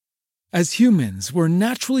As humans, we're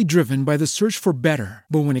naturally driven by the search for better.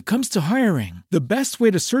 But when it comes to hiring, the best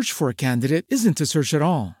way to search for a candidate isn't to search at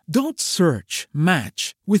all. Don't search,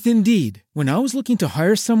 match with Indeed. When I was looking to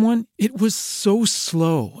hire someone, it was so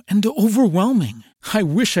slow and overwhelming. I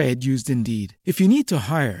wish I had used Indeed. If you need to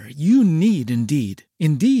hire, you need Indeed.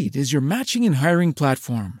 Indeed is your matching and hiring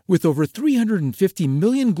platform with over 350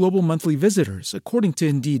 million global monthly visitors, according to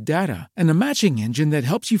Indeed data, and a matching engine that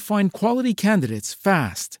helps you find quality candidates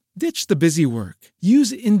fast. Ditch the busy work.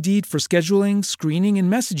 Use Indeed for scheduling, screening,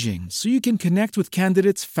 and messaging so you can connect with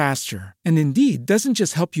candidates faster. And Indeed doesn't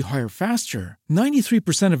just help you hire faster.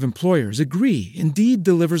 93% of employers agree Indeed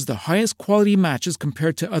delivers the highest quality matches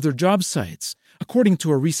compared to other job sites, according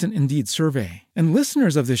to a recent Indeed survey. And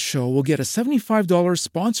listeners of this show will get a $75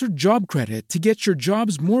 sponsored job credit to get your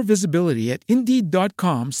jobs more visibility at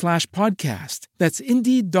Indeed.com/podcast. That's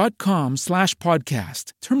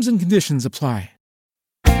Indeed.com/podcast. Terms and conditions apply.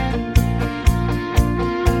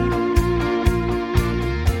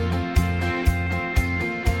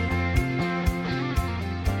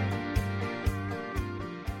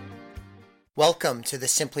 Welcome to the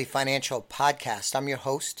Simply Financial podcast. I'm your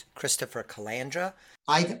host, Christopher Calandra.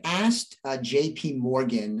 I've asked JP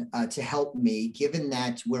Morgan to help me, given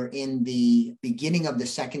that we're in the beginning of the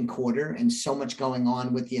second quarter and so much going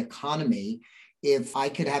on with the economy, if I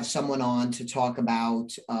could have someone on to talk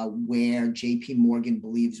about where JP Morgan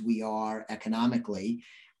believes we are economically.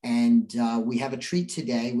 And we have a treat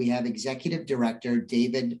today. We have Executive Director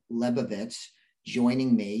David Lebovitz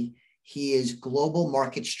joining me. He is Global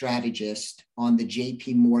Market Strategist on the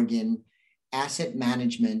JP Morgan Asset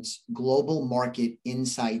Management Global Market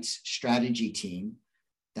Insights Strategy Team.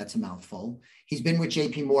 That's a mouthful. He's been with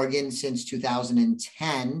JP Morgan since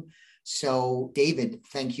 2010. So, David,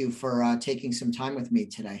 thank you for taking some time with me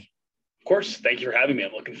today. Of course. Thank you for having me.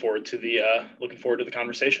 I'm looking forward to the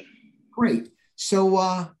conversation. Great.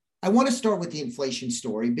 So, I want to start with the inflation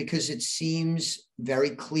story because it seems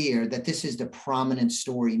very clear that this is the prominent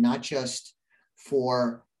story, not just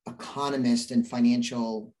for economists and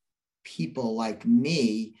financial people like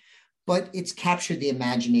me, but it's captured the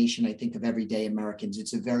imagination, I think, of everyday Americans.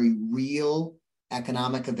 It's a very real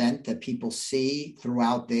economic event that people see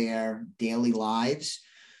throughout their daily lives.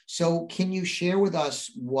 So can you share with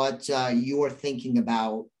us what you're thinking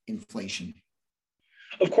about inflation?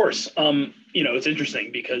 Of course. It's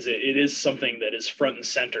interesting because it is something that is front and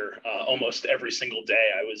center almost every single day.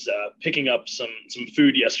 I was picking up some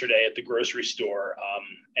food yesterday at the grocery store,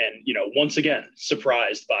 and once again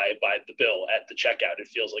surprised by the bill at the checkout. It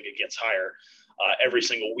feels like it gets higher every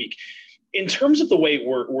single week. In terms of the way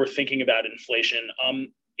we're thinking about inflation,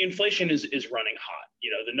 inflation is running hot.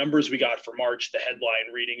 The numbers we got for March, the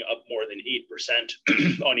headline reading up more than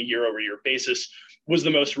 8% on a year-over-year basis, was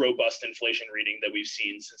the most robust inflation reading that we've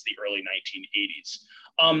seen since the early 1980s.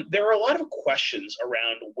 There are a lot of questions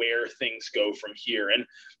around where things go from here. And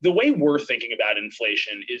the way we're thinking about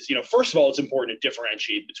inflation is, first of all, it's important to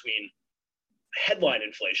differentiate between headline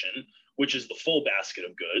inflation, which is the full basket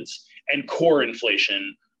of goods, and core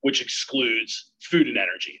inflation, which excludes food and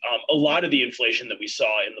energy. A lot of the inflation that we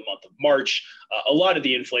saw in the month of March, a lot of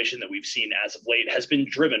the inflation that we've seen as of late has been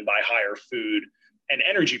driven by higher food and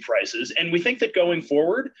energy prices. And we think that going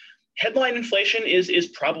forward, headline inflation is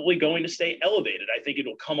probably going to stay elevated. I think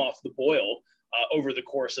it'll come off the boil over the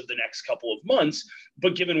course of the next couple of months.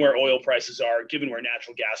 But given where oil prices are, given where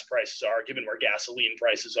natural gas prices are, given where gasoline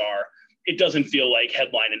prices are, it doesn't feel like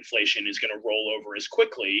headline inflation is going to roll over as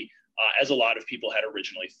quickly as a lot of people had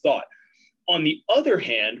originally thought. On the other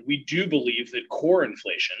hand, we do believe that core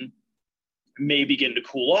inflation may begin to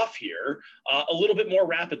cool off here a little bit more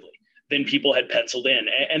rapidly than people had penciled in.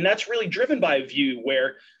 And that's really driven by a view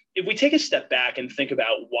where if we take a step back and think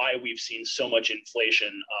about why we've seen so much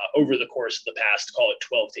inflation over the course of the past, call it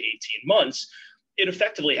 12 to 18 months, it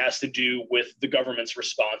effectively has to do with the government's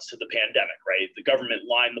response to the pandemic, right? The government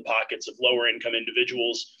lined the pockets of lower income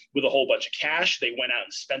individuals with a whole bunch of cash. They went out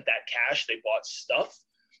and spent that cash. They bought stuff.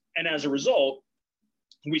 And as a result,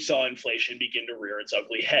 we saw inflation begin to rear its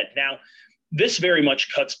ugly head. Now, this very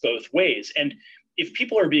much cuts both ways. And if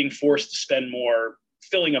people are being forced to spend more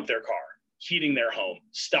filling up their car, heating their home,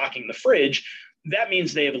 stocking the fridge, that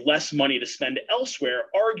means they have less money to spend elsewhere.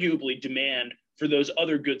 Arguably, demand for those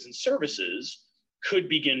other goods and services could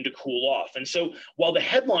begin to cool off. And so while the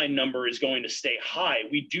headline number is going to stay high,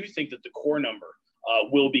 we do think that the core number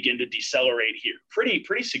will begin to decelerate here pretty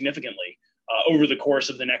significantly over the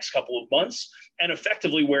course of the next couple of months. And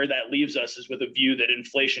effectively where that leaves us is with a view that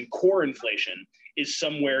inflation, core inflation, is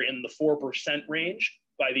somewhere in the 4% range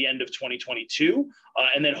by the end of 2022,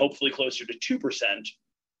 and then hopefully closer to 2%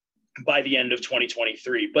 by the end of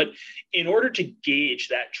 2023. But in order to gauge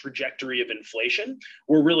that trajectory of inflation,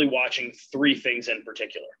 we're really watching three things in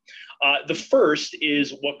particular. The first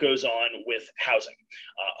is what goes on with housing.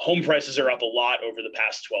 Home prices are up a lot over the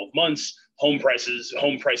past 12 months. Home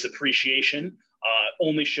price appreciation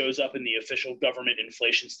only shows up in the official government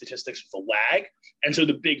inflation statistics with a lag. And so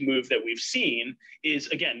the big move that we've seen is,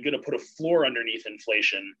 again, going to put a floor underneath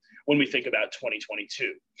inflation when we think about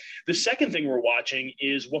 2022. The second thing we're watching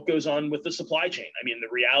is what goes on with the supply chain. I mean,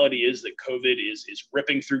 the reality is that COVID is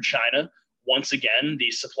ripping through China. Once again,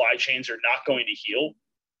 these supply chains are not going to heal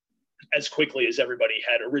as quickly as everybody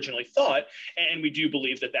had originally thought. And we do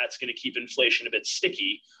believe that that's going to keep inflation a bit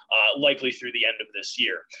sticky, likely through the end of this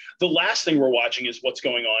year. The last thing we're watching is what's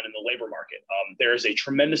going on in the labor market. There is a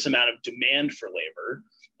tremendous amount of demand for labor.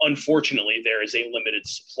 Unfortunately, there is a limited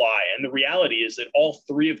supply. And the reality is that all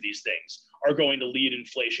three of these things are going to lead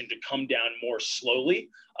inflation to come down more slowly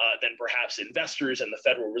than perhaps investors and the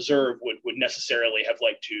Federal Reserve would necessarily have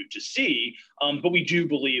liked to see. But we do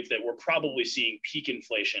believe that we're probably seeing peak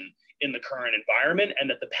inflation in the current environment, and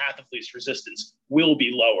that the path of least resistance will be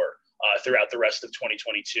lower throughout the rest of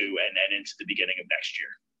 2022 and into the beginning of next year.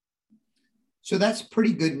 So that's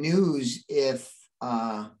pretty good news if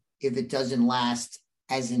it doesn't last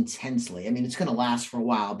as intensely. I mean, it's going to last for a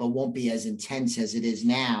while, but won't be as intense as it is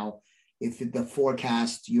now if the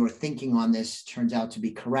forecast you're thinking on this turns out to be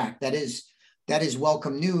correct. That is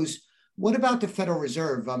welcome news. What about the Federal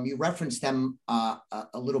Reserve? You referenced them a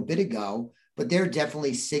little bit ago, but they're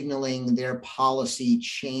definitely signaling their policy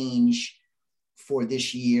change for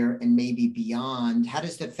this year and maybe beyond. How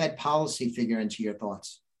does the Fed policy figure into your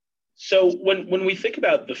thoughts? So when we think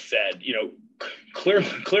about the Fed,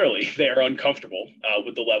 clearly they are uncomfortable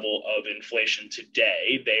with the level of inflation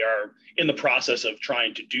today. They are in the process of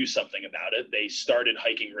trying to do something about it. They started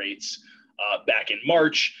hiking rates back in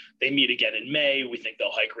March. They meet again in May. We think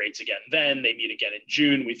they'll hike rates again then. They meet again in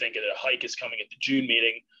June. We think that a hike is coming at the June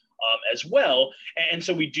meeting as well. And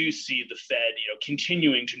so we do see the Fed,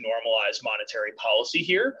 continuing to normalize monetary policy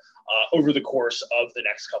here over the course of the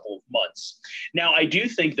next couple of months. Now, I do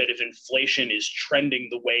think that if inflation is trending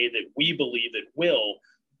the way that we believe it will,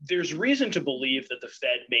 there's reason to believe that the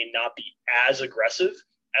Fed may not be as aggressive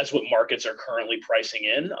as what markets are currently pricing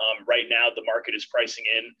in. Right now, the market is pricing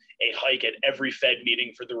in a hike at every Fed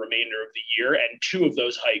meeting for the remainder of the year, and two of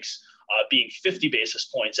those hikes being 50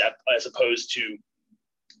 basis points as opposed to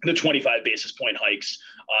the 25 basis point hikes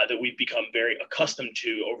that we've become very accustomed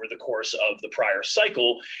to over the course of the prior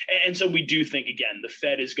cycle. And so we do think, again, the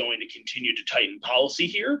Fed is going to continue to tighten policy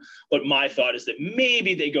here. But my thought is that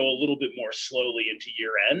maybe they go a little bit more slowly into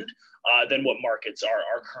year end than what markets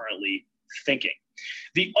are currently thinking.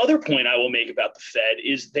 The other point I will make about the Fed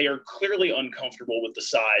is they are clearly uncomfortable with the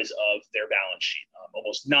size of their balance sheet,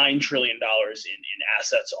 almost $9 trillion in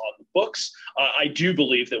assets on the books. I do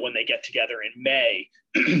believe that when they get together in May,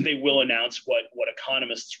 they will announce what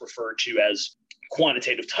economists refer to as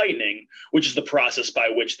quantitative tightening, which is the process by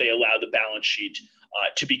which they allow the balance sheet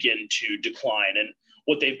to begin to decline. And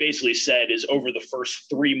what they've basically said is over the first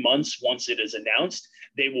 3 months, once it is announced,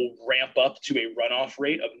 they will ramp up to a runoff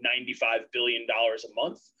rate of $95 billion a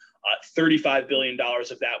month. $35 billion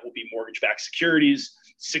of that will be mortgage-backed securities.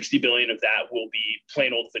 60 billion of that will be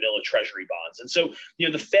plain old vanilla treasury bonds. And so,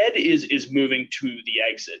 the Fed is moving to the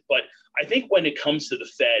exit. But I think when it comes to the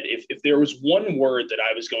Fed, if there was one word that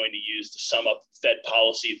I was going to use to sum up Fed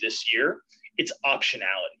policy this year, it's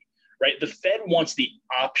optionality, right? The Fed wants the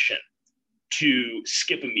option to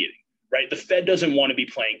skip a meeting, right? The Fed doesn't want to be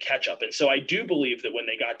playing catch up. And so I do believe that when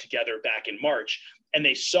they got together back in March and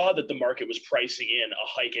they saw that the market was pricing in a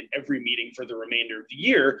hike at every meeting for the remainder of the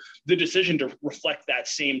year, the decision to reflect that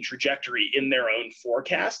same trajectory in their own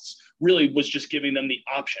forecasts really was just giving them the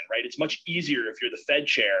option, right? It's much easier if you're the Fed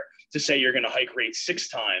chair to say you're going to hike rates 6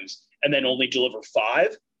 times and then only deliver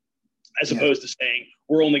 5, as opposed to saying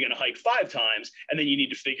we're only going to hike 5 times, and then you need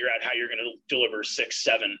to figure out how you're going to deliver 6,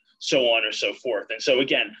 7, so on or so forth. And so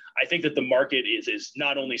again, I think that the market is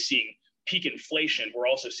not only seeing peak inflation, we're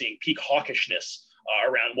also seeing peak hawkishness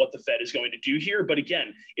around what the Fed is going to do here. But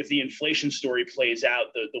again, if the inflation story plays out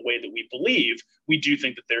the way that we believe, we do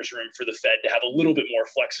think that there's room for the Fed to have a little bit more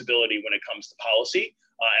flexibility when it comes to policy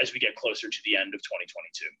as we get closer to the end of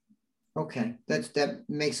 2022. Okay, that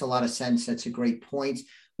makes a lot of sense. That's a great point.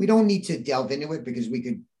 We don't need to delve into it because we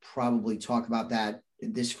could probably talk about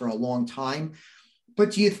this for a long time.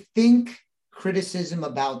 But do you think criticism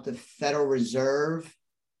about the Federal Reserve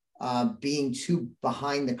being too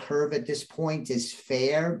behind the curve at this point is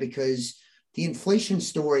fair? Because the inflation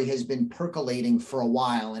story has been percolating for a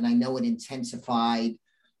while, and I know it intensified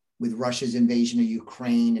with Russia's invasion of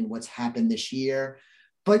Ukraine and what's happened this year.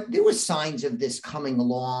 But there were signs of this coming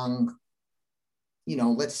along,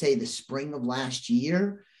 let's say the spring of last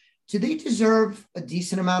year. Do they deserve a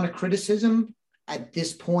decent amount of criticism at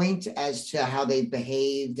this point as to how they've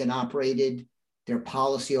behaved and operated their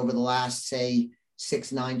policy over the last, say,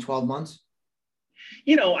 6, 9, 12 months?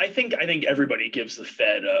 I think everybody gives the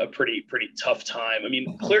Fed a pretty tough time. I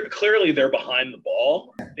mean, clearly they're behind the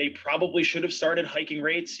ball. They probably should have started hiking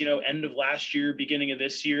rates, end of last year, beginning of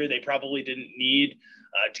this year. They probably didn't need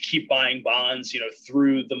to keep buying bonds,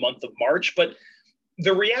 through the month of March. But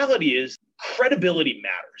the reality is credibility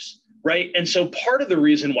matters, right? And so part of the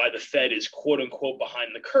reason why the Fed is quote unquote behind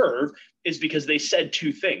the curve is because they said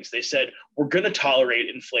two things. They said, we're going to tolerate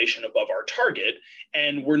inflation above our target,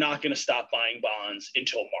 and we're not going to stop buying bonds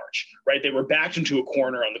until March, right? They were backed into a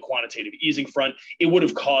corner on the quantitative easing front. It would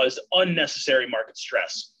have caused unnecessary market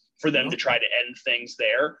stress for them to try to end things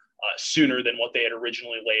there sooner than what they had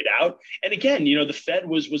originally laid out. And again, the Fed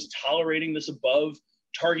was tolerating this above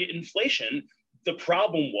target inflation. The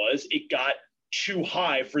problem was it got too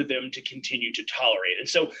high for them to continue to tolerate. And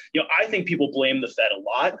so, I think people blame the Fed a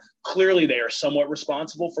lot. Clearly, they are somewhat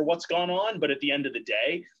responsible for what's gone on. But at the end of the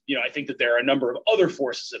day, I think that there are a number of other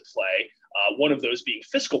forces at play, one of those being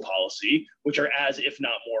fiscal policy, which are as, if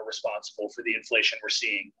not more, responsible for the inflation we're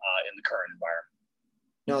seeing in the current environment.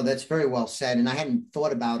 No, that's very well said. And I hadn't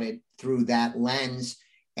thought about it through that lens.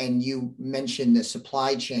 And you mentioned the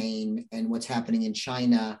supply chain and what's happening in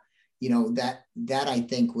China, that I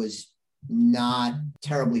think was not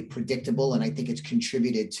terribly predictable. And I think it's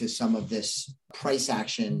contributed to some of this price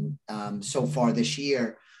action so far this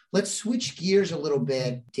year. Let's switch gears a little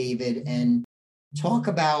bit, David, and talk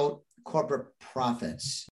about corporate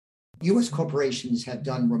profits. U.S. corporations have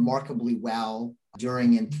done remarkably well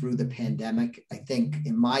during and through the pandemic. I think,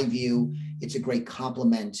 in my view, it's a great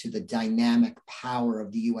complement to the dynamic power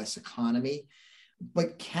of the U.S. economy.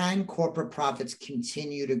 But can corporate profits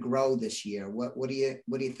continue to grow this year? What do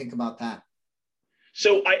you think about that?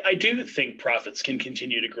 So I do think profits can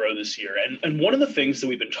continue to grow this year. And one of the things that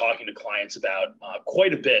we've been talking to clients about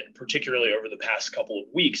quite a bit, particularly over the past couple of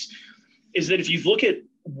weeks, is that if you look at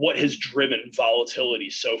what has driven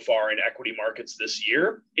volatility so far in equity markets this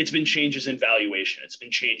year, it's been changes in valuation. It's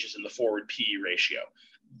been changes in the forward PE ratio.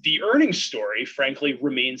 The earnings story, frankly,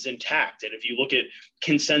 remains intact. And if you look at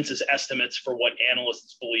consensus estimates for what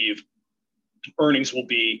analysts believe earnings will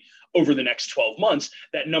be over the next 12 months,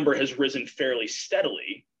 that number has risen fairly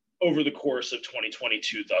steadily over the course of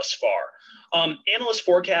 2022 thus far. Analyst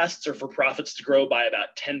forecasts are for profits to grow by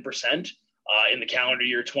about 10% in the calendar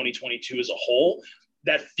year 2022 as a whole.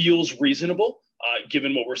 That feels reasonable.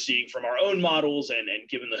 Given what we're seeing from our own models and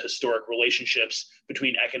given the historic relationships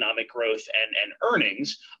between economic growth and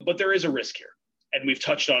earnings, but there is a risk here. And we've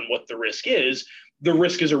touched on what the risk is. The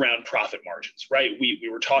risk is around profit margins, right? We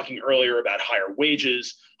were talking earlier about higher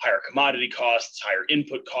wages, higher commodity costs, higher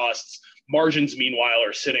input costs. Margins, meanwhile,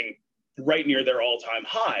 are sitting right near their all-time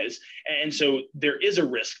highs. And so there is a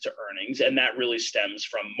risk to earnings, and that really stems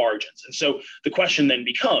from margins. And so the question then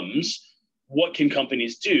becomes, what can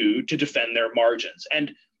companies do to defend their margins?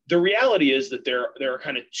 And the reality is that there are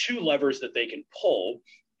kind of two levers that they can pull,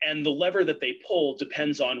 and the lever that they pull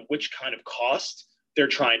depends on which kind of cost they're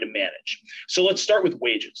trying to manage. So let's start with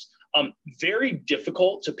wages. Very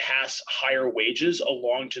difficult to pass higher wages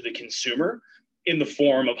along to the consumer in the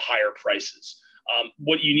form of higher prices.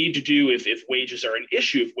 What you need to do if wages are an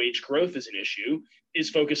issue, if wage growth is an issue, is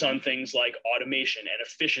focus on things like automation and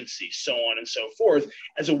efficiency, so on and so forth,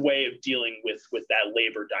 as a way of dealing with that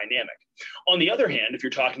labor dynamic. On the other hand, if you're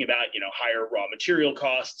talking about higher raw material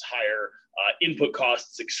costs, higher input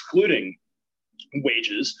costs, excluding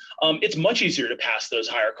wages, it's much easier to pass those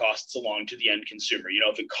higher costs along to the end consumer.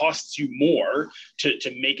 If it costs you more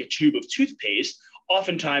to make a tube of toothpaste,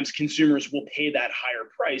 oftentimes consumers will pay that higher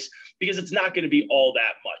price because it's not going to be all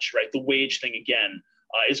that much, right? The wage thing, again,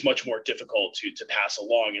 is much more difficult to pass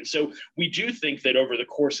along. And so we do think that over the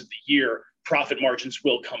course of the year, profit margins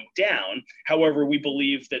will come down. However, we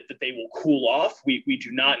believe that they will cool off. We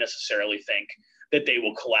do not necessarily think that they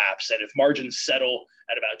will collapse. And if margins settle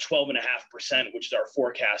at about 12.5%, which is our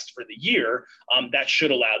forecast for the year, that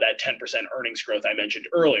should allow that 10% earnings growth I mentioned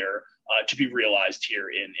earlier to be realized here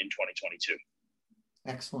in 2022.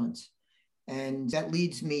 Excellent. And that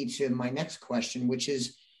leads me to my next question, which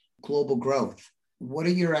is global growth. What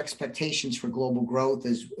are your expectations for global growth,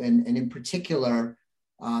 and in particular,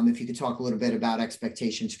 if you could talk a little bit about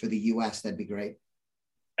expectations for the U.S., that'd be great.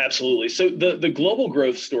 Absolutely. So the global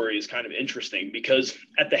growth story is kind of interesting because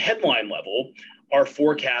at the headline level, Our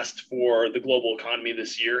forecast for the global economy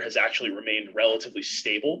this year has actually remained relatively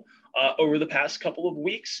stable over the past couple of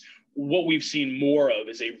weeks. What we've seen more of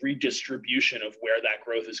is a redistribution of where that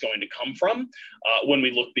growth is going to come from when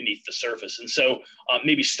we look beneath the surface. And so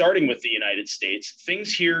maybe starting with the United States,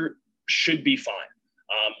 things here should be fine.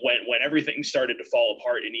 When everything started to fall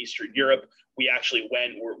apart in Eastern Europe, we actually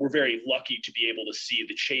we're very lucky to be able to see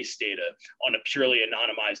the Chase data on a purely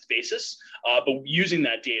anonymized basis. But using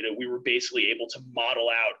that data, we were basically able to model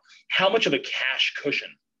out how much of a cash cushion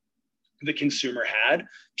the consumer had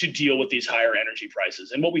to deal with these higher energy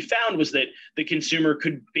prices. And what we found was that the consumer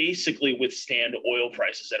could basically withstand oil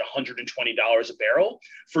prices at $120 a barrel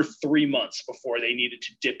for 3 months before they needed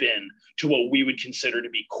to dip in to what we would consider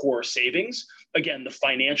to be core savings. Again, the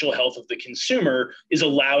financial health of the consumer is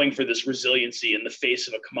allowing for this resiliency in the face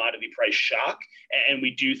of a commodity price shock. And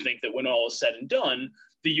we do think that when all is said and done,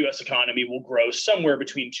 the US economy will grow somewhere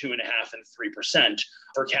between 2.5% and 3%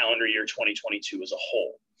 for calendar year 2022 as a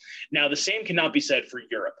whole. Now, the same cannot be said for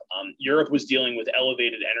Europe. Europe was dealing with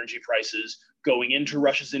elevated energy prices going into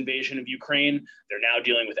Russia's invasion of Ukraine. They're now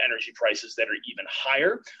dealing with energy prices that are even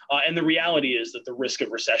higher. And the reality is that the risk of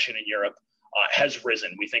recession in Europe has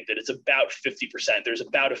risen. We think that it's about 50%. There's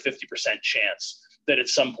about a 50% chance that at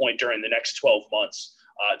some point during the next 12 months,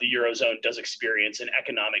 the Eurozone does experience an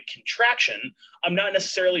economic contraction. I'm not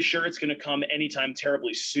necessarily sure it's going to come anytime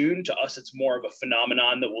terribly soon. To us, it's more of a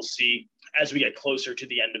phenomenon that we'll see as we get closer to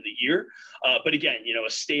the end of the year. But again, a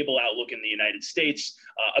stable outlook in the United States,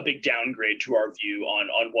 a big downgrade to our view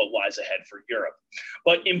on what lies ahead for Europe.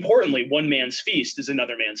 But importantly, one man's feast is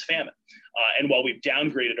another man's famine. And while we've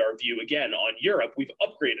downgraded our view again on Europe, we've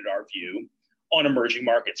upgraded our view on emerging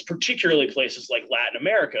markets, particularly places like Latin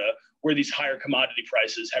America, where these higher commodity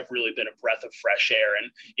prices have really been a breath of fresh air. And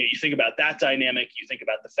you think about that dynamic, you think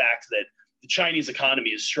about the fact that the Chinese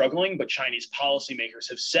economy is struggling, but Chinese policymakers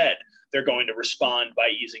have said they're going to respond by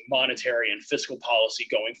easing monetary and fiscal policy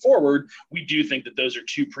going forward. We do think that those are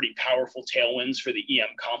two pretty powerful tailwinds for the EM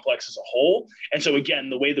complex as a whole. And so again,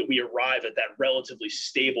 the way that we arrive at that relatively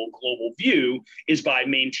stable global view is by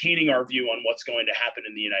maintaining our view on what's going to happen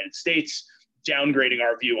in the United States, downgrading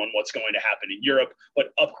our view on what's going to happen in Europe, but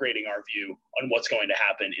upgrading our view on what's going to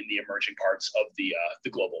happen in the emerging parts of the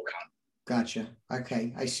global economy. Gotcha.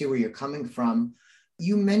 Okay. I see where you're coming from.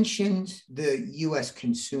 You mentioned the U.S.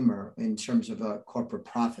 consumer in terms of corporate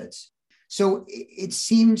profits. So it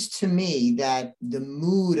seems to me that the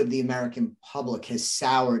mood of the American public has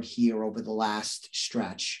soured here over the last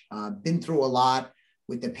stretch. Been through a lot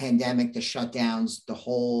with the pandemic, the shutdowns, the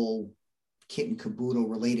whole kit and caboodle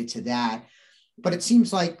related to that. But it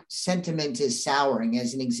seems like sentiment is souring.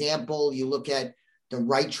 As an example, you look at the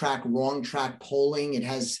right track, wrong track polling. It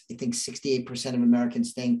has, I think, 68% of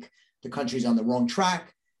Americans think the country's on the wrong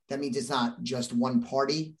track. That means it's not just one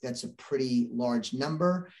party. That's a pretty large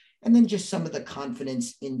number. And then just some of the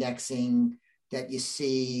confidence indexing that you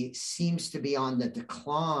see seems to be on the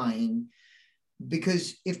decline,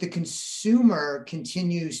 because if the consumer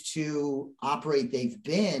continues to operate they've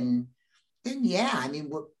been, then yeah, I mean,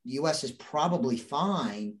 the U.S. is probably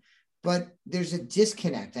fine, but there's a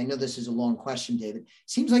disconnect. I know this is a long question, David.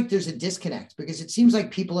 Seems like there's a disconnect because it seems like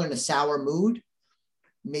people are in a sour mood,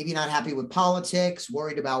 maybe not happy with politics,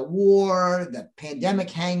 worried about war, the pandemic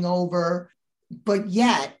hangover, but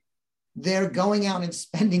yet they're going out and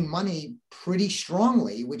spending money pretty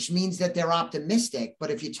strongly, which means that they're optimistic. But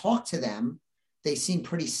if you talk to them, they seem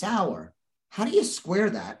pretty sour. How do you square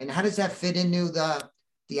that? And how does that fit into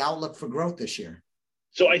the outlook for growth this year?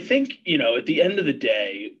 So I think, at the end of the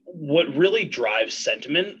day, what really drives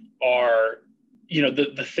sentiment are,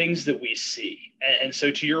 the things that we see. And so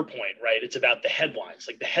to your point, right, it's about the headlines.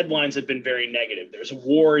 Like the headlines have been very negative. There's a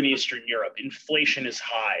war in Eastern Europe. Inflation is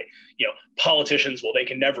high. Politicians, well, they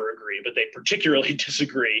can never agree, but they particularly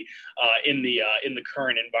disagree in the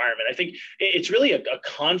current environment. I think it's really a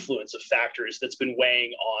confluence of factors that's been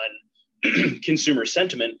weighing on consumer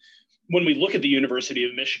sentiment. When we look at the University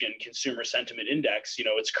of Michigan Consumer Sentiment Index,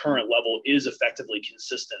 its current level is effectively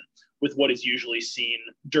consistent with what is usually seen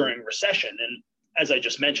during recession. And as I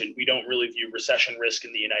just mentioned, we don't really view recession risk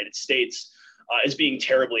in the United States as being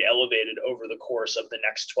terribly elevated over the course of the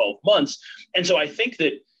next 12 months. And so I think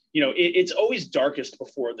that, it's always darkest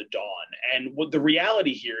before the dawn. And what the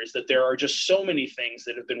reality here is that there are just so many things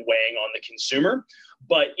that have been weighing on the consumer.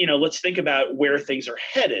 But, let's think about where things are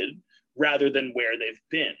headed rather than where they've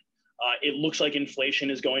been. It looks like inflation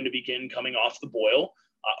is going to begin coming off the boil.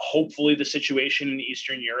 Hopefully the situation in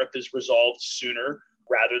Eastern Europe is resolved sooner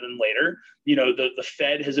rather than later. The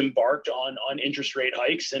Fed has embarked on interest rate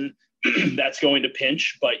hikes, and that's going to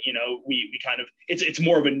pinch, but we kind of, it's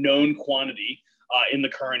more of a known quantity in the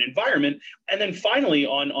current environment. And then finally,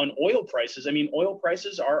 on oil prices, I mean, oil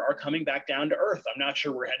prices are coming back down to earth. I'm not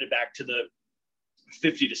sure we're headed back to the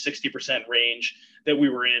 50 to 60% range that we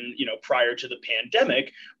were in, prior to the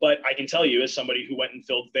pandemic. But I can tell you, as somebody who went and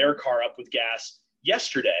filled their car up with gas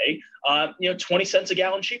yesterday, 20 cents a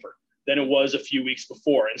gallon cheaper than it was a few weeks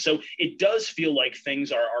before. And so it does feel like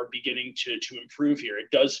things are beginning to improve here. It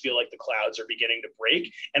does feel like the clouds are beginning to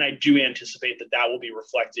break. And I do anticipate that will be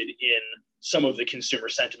reflected in some of the consumer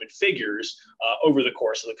sentiment figures over the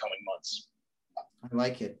course of the coming months.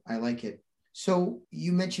 I like it. So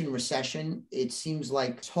you mentioned recession. It seems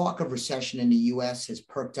like talk of recession in the US has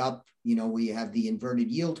perked up. We have the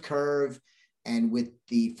inverted yield curve, and with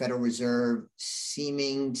the Federal Reserve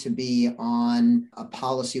seeming to be on a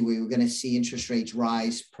policy where we're going to see interest rates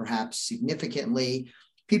rise perhaps significantly,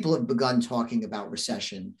 people have begun talking about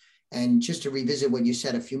recession. And just to revisit what you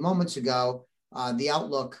said a few moments ago, the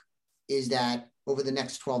outlook is that over the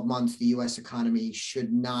next 12 months, the US economy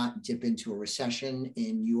should not dip into a recession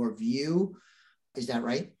in your view. Is that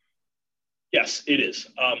right? Yes, it is.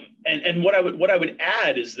 And what I would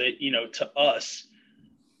add is that, to us,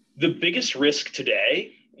 the biggest risk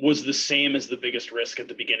today was the same as the biggest risk at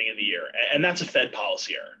the beginning of the year. And that's a Fed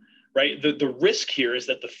policy error, right? The risk here is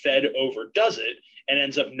that the Fed overdoes it and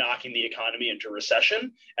ends up knocking the economy into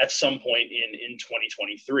recession at some point in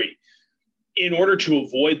 2023. In order to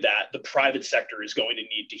avoid that, the private sector is going to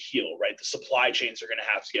need to heal, right? The supply chains are going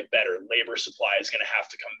to have to get better. Labor supply is going to have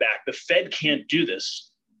to come back. The Fed can't do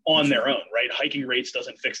this on their own, right? Hiking rates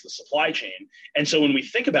doesn't fix the supply chain. And so when we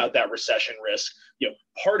think about that recession risk,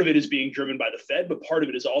 part of it is being driven by the Fed, but part of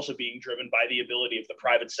it is also being driven by the ability of the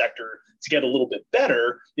private sector to get a little bit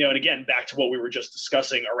better. And again, back to what we were just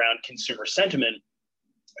discussing around consumer sentiment,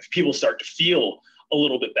 if people start to feel a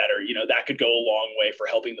little bit better, that could go a long way for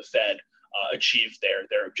helping the Fed achieve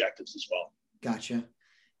their objectives as well. Gotcha.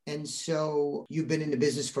 And so you've been in the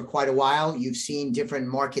business for quite a while. You've seen different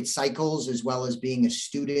market cycles as well as being a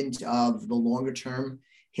student of the longer term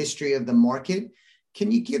history of the market.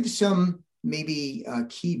 Can you give some maybe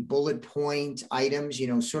key bullet point items,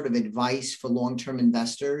 sort of advice for long-term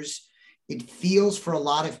investors? It feels for a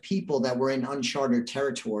lot of people that we're in uncharted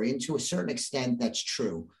territory, and to a certain extent, that's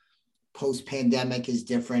true. Post-pandemic is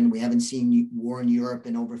different. We haven't seen war in Europe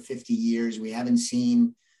in over 50 years. We haven't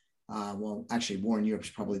seen war in Europe is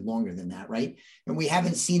probably longer than that, right? And we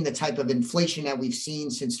haven't seen the type of inflation that we've seen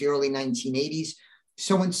since the early 1980s.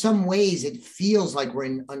 So in some ways, it feels like we're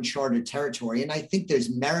in uncharted territory. And I think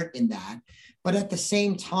there's merit in that. But at the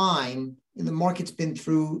same time, the market's been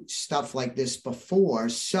through stuff like this before.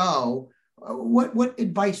 So what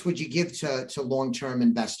advice would you give to long-term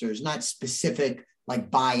investors? Not specific like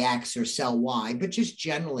buy X or sell Y, but just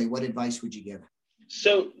generally, what advice would you give?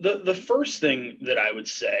 So the first thing that I would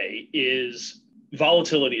say is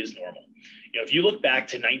volatility is normal. If you look back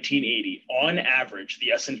to 1980, on average,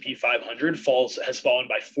 the S&P 500 has fallen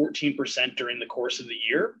by 14% during the course of the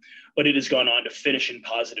year, but it has gone on to finish in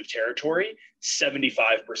positive territory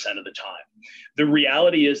 75% of the time. The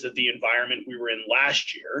reality is that the environment we were in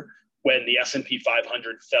last year, when the S&P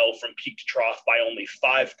 500 fell from peak to trough by only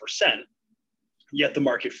 5%, yet the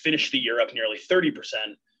market finished the year up nearly 30%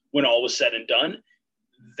 when all was said and done,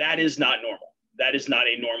 that is not normal. That is not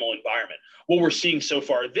a normal environment. What we're seeing so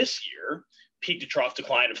far this year, peak to trough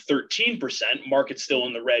decline of 13%, market still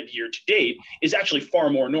in the red year to date, is actually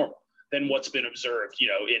far more normal than what's been observed,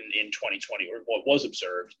 in 2020, or what was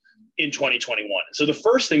observed in 2021. So the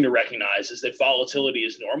first thing to recognize is that volatility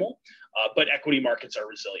is normal, but equity markets are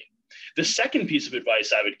resilient. The second piece of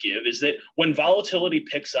advice I would give is that when volatility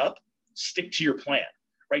picks up, stick to your plan.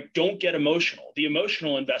 Right? Don't get emotional. The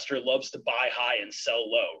emotional investor loves to buy high and sell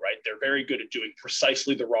low, right? They're very good at doing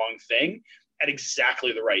precisely the wrong thing at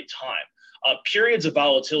exactly the right time. Periods of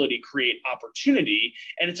volatility create opportunity,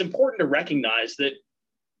 and it's important to recognize that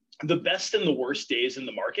the best and the worst days in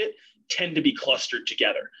the market tend to be clustered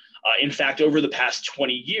together. In fact, over the past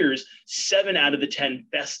 20 years, 7 out of the 10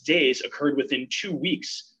 best days occurred within 2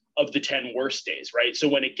 weeks of the 10 worst days, right? So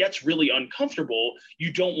when it gets really uncomfortable,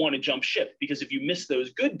 you don't want to jump ship, because if you miss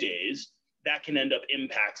those good days, that can end up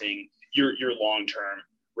impacting your long-term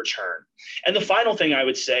return. And the final thing I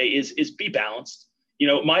would say is be balanced.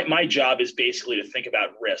 My job is basically to think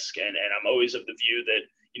about risk. And I'm always of the view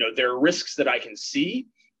that, there are risks that I can see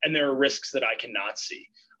and there are risks that I cannot see.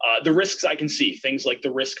 The risks I can see, things like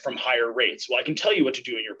the risk from higher rates. Well, I can tell you what to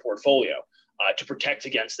do in your portfolio to protect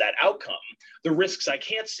against that outcome. The risks I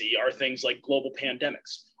can't see are things like global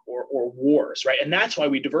pandemics or wars, right? And that's why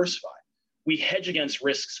we diversify. we hedge against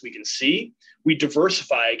risks we can see, we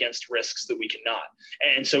diversify against risks that we cannot.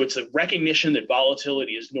 And so it's a recognition that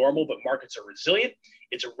volatility is normal, but markets are resilient.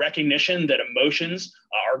 It's a recognition that emotions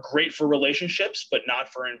are great for relationships, but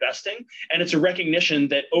not for investing. And it's a recognition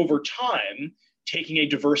that over time, taking a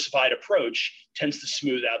diversified approach tends to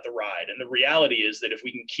smooth out the ride. And the reality is that if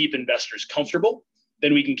we can keep investors comfortable,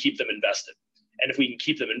 then we can keep them invested. And if we can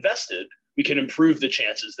keep them invested, we can improve the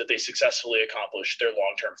chances that they successfully accomplish their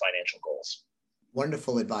long-term financial goals.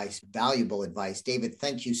 Wonderful advice, valuable advice. David,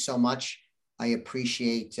 thank you so much. I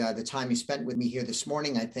appreciate the time you spent with me here this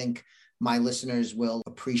morning. I think my listeners will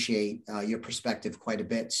appreciate your perspective quite a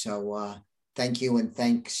bit. So thank you. And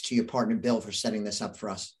thanks to your partner, Bill, for setting this up for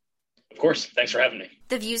us. Of course. Thanks for having me.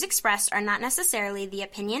 The views expressed are not necessarily the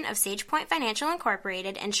opinion of SagePoint Financial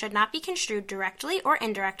Incorporated and should not be construed directly or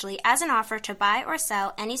indirectly as an offer to buy or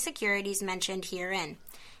sell any securities mentioned herein.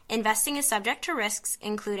 Investing is subject to risks,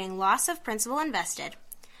 including loss of principal invested.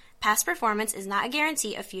 Past performance is not a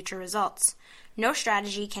guarantee of future results. No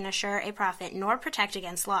strategy can assure a profit nor protect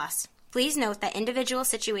against loss. Please note that individual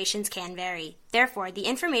situations can vary. Therefore, the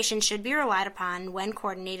information should be relied upon when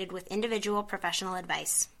coordinated with individual professional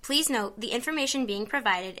advice. Please note, the information being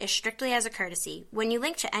provided is strictly as a courtesy. When you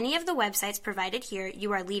link to any of the websites provided here,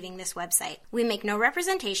 you are leaving this website. We make no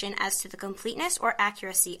representation as to the completeness or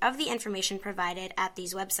accuracy of the information provided at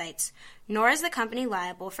these websites, nor is the company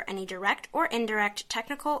liable for any direct or indirect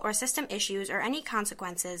technical or system issues or any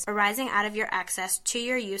consequences arising out of your access to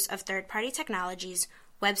your use of third-party technologies,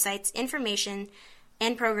 websites, information,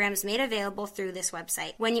 and programs made available through this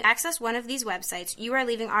website. When you access one of these websites, you are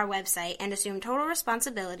leaving our website and assume total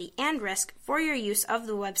responsibility and risk for your use of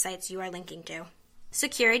the websites you are linking to.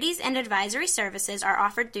 Securities and advisory services are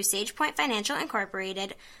offered through SagePoint Financial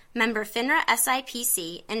Incorporated, member FINRA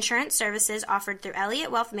SIPC. Insurance services offered through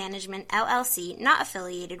Elliott Wealth Management, LLC, not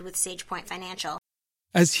affiliated with SagePoint Financial.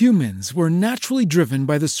 As humans, we're naturally driven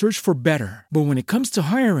by the search for better. But when it comes to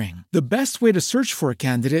hiring, the best way to search for a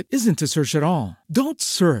candidate isn't to search at all. Don't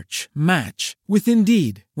search, match with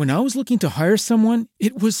Indeed. When I was looking to hire someone,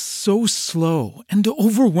 it was so slow and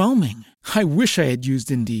overwhelming. I wish I had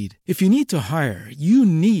used Indeed. If you need to hire, you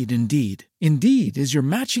need Indeed. Indeed is your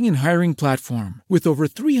matching and hiring platform with over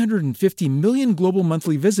 350 million global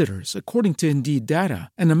monthly visitors, according to Indeed data,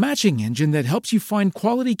 and a matching engine that helps you find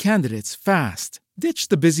quality candidates fast. Ditch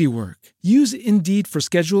the busy work. Use Indeed for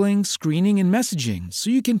scheduling, screening, and messaging so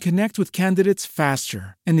you can connect with candidates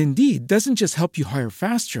faster. And Indeed doesn't just help you hire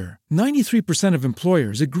faster. 93% of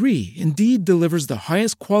employers agree Indeed delivers the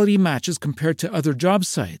highest quality matches compared to other job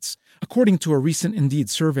sites, according to a recent Indeed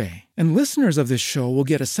survey. And listeners of this show will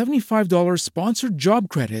get a $75 sponsored job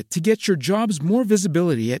credit to get your jobs more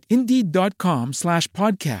visibility at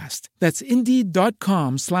Indeed.com/podcast. That's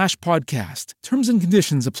Indeed.com/podcast. Terms and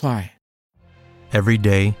conditions apply. Every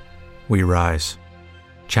day, we rise,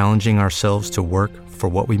 challenging ourselves to work for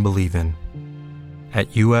what we believe in.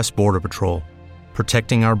 At U.S. Border Patrol,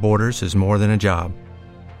 protecting our borders is more than a job.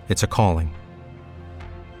 It's a calling.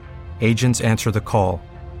 Agents answer the call,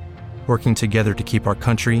 working together to keep our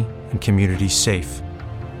country and communities safe.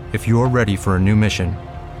 If you're ready for a new mission,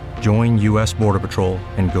 join U.S. Border Patrol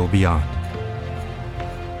and go beyond.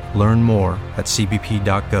 Learn more at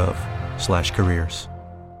cbp.gov/careers.